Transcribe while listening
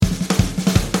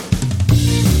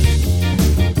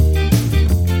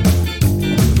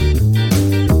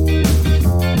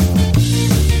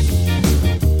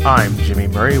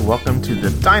Murray. Welcome to the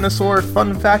Dinosaur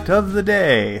Fun Fact of the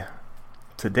Day.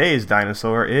 Today's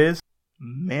dinosaur is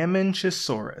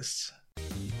Mamenchisaurus.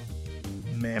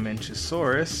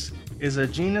 Mamenchisaurus is a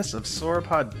genus of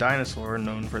sauropod dinosaur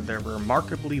known for their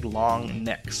remarkably long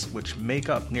necks, which make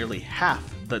up nearly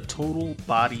half the total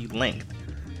body length.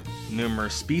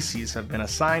 Numerous species have been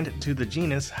assigned to the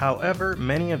genus, however,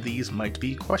 many of these might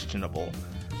be questionable.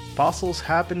 Fossils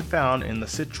have been found in the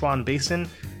Sichuan Basin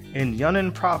in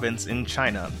Yunnan Province in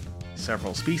China.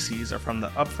 Several species are from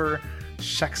the Upper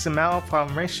Shaximao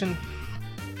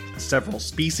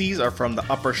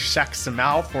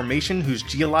Formation whose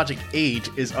geologic age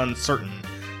is uncertain.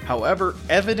 However,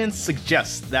 evidence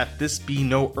suggests that this be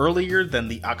no earlier than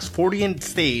the Oxfordian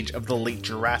stage of the late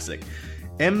Jurassic.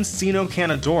 M.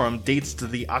 Caenocannodorum dates to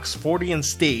the Oxfordian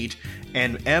stage,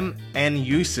 and M.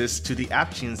 annuensis to the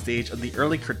Aptian stage of the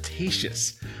early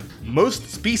Cretaceous. Most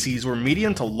species were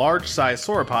medium to large-sized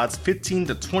sauropods 15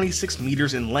 to 26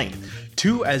 meters in length.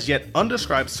 Two as yet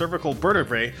undescribed cervical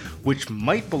vertebrae, which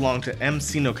might belong to M.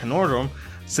 Caenocannodorum,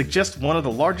 suggest one of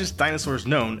the largest dinosaurs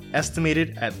known,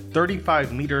 estimated at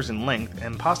 35 meters in length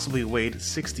and possibly weighed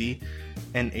 60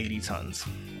 and 80 tons.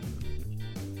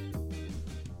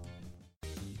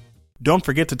 Don't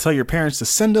forget to tell your parents to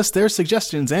send us their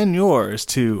suggestions and yours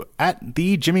to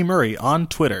 @TheJimmyMurray on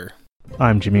Twitter.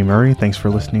 I'm Jimmy Murray. Thanks for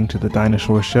listening to The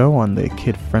Dinosaur Show on the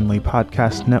Kid Friendly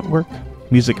Podcast Network.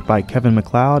 Music by Kevin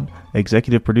MacLeod.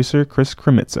 Executive producer Chris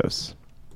Kremitzos.